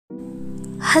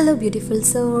Hello beautiful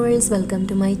souls, welcome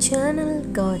to my channel.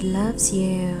 God loves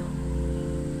you.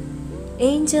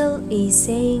 Angel is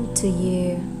saying to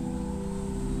you,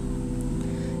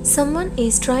 someone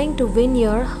is trying to win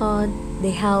your heart.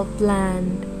 They have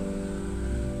planned.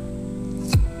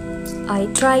 I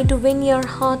try to win your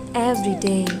heart every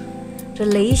day.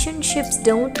 Relationships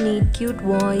don't need cute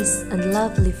voice and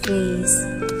lovely face.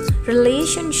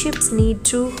 Relationships need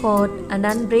true heart and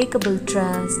unbreakable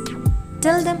trust.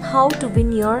 Tell them how to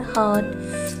win your heart.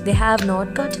 They have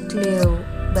not got a clue,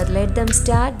 but let them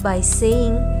start by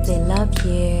saying they love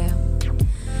you.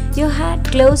 You had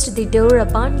closed the door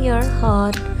upon your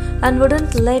heart and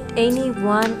wouldn't let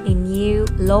anyone in you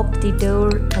lock the door,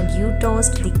 and you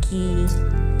tossed the key.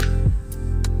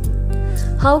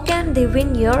 How can they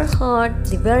win your heart,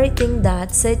 the very thing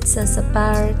that sets us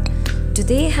apart? Do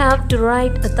they have to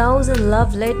write 1,000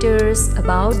 love letters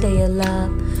about their love,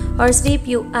 or sweep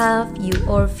you off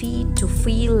your feet to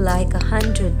feel like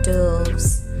 100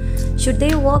 doves? Should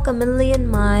they walk 1,000,000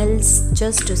 miles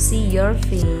just to see your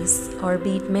face, or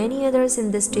beat many others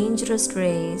in this dangerous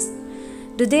race?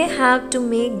 Do they have to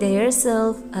make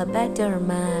themselves a better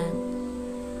man?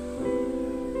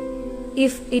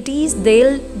 If it is,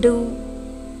 they'll do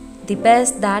the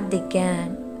best that they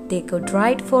can. They could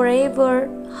write forever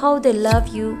how they love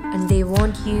you and they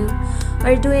want you,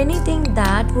 or do anything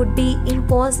that would be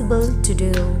impossible to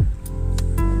do.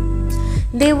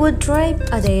 They would rip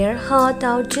their heart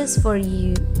out just for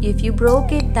you. If you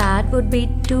broke it, that would be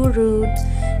too rude.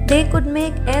 They could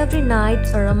make every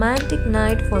night a romantic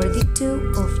night for the two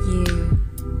of you.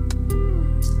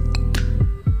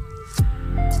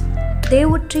 They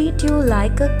would treat you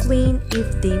like a queen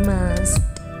if they must.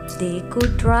 They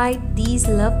could write these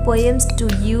love poems to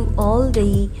you all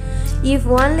day, if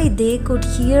only they could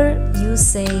hear you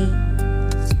say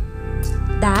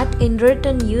that in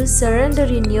return you surrender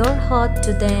in your heart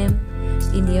to them.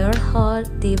 In your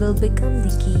heart they will become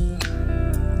the key.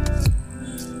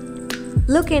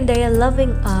 Look in their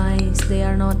loving eyes. They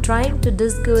are not trying to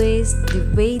disguise the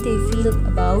way they feel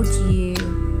about you.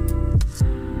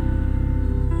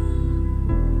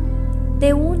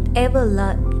 They won't ever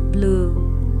let blue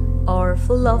or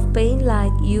full of pain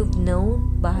like you've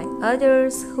known by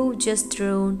others who just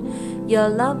thrown your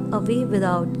love away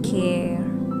without care,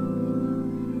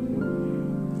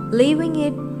 leaving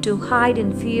it to hide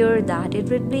in fear that it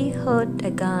will be hurt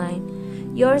again.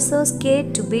 You're so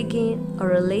scared to begin a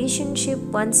relationship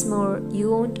once more, you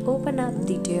won't open up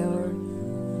the door.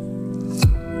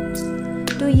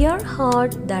 To your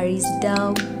heart there is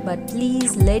doubt, but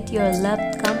please let your love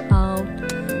come out.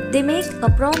 They make a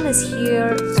promise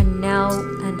here and now,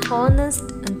 an honest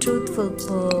and truthful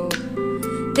pearl.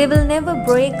 They will never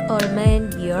break or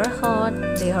mend your heart.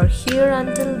 They are here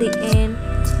until the end.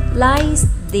 Lies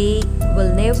they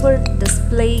will never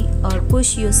display or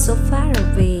push you so far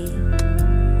away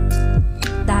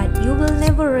that you will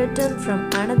never return from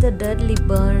another deadly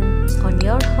burn on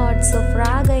your heart so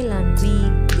fragile and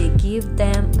weak. They give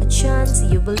them a chance,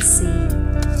 you will see.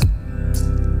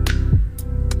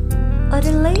 A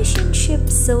relationship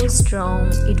so strong,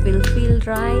 it will feel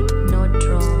right, not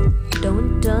wrong.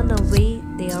 Don't turn away,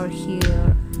 they are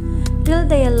here. Till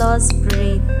their last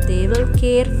breath, they will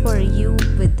care for you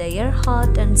with their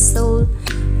heart and soul.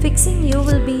 Fixing you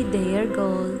will be their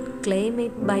goal. Claim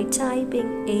it by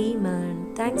typing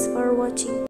Amen. Thanks for watching.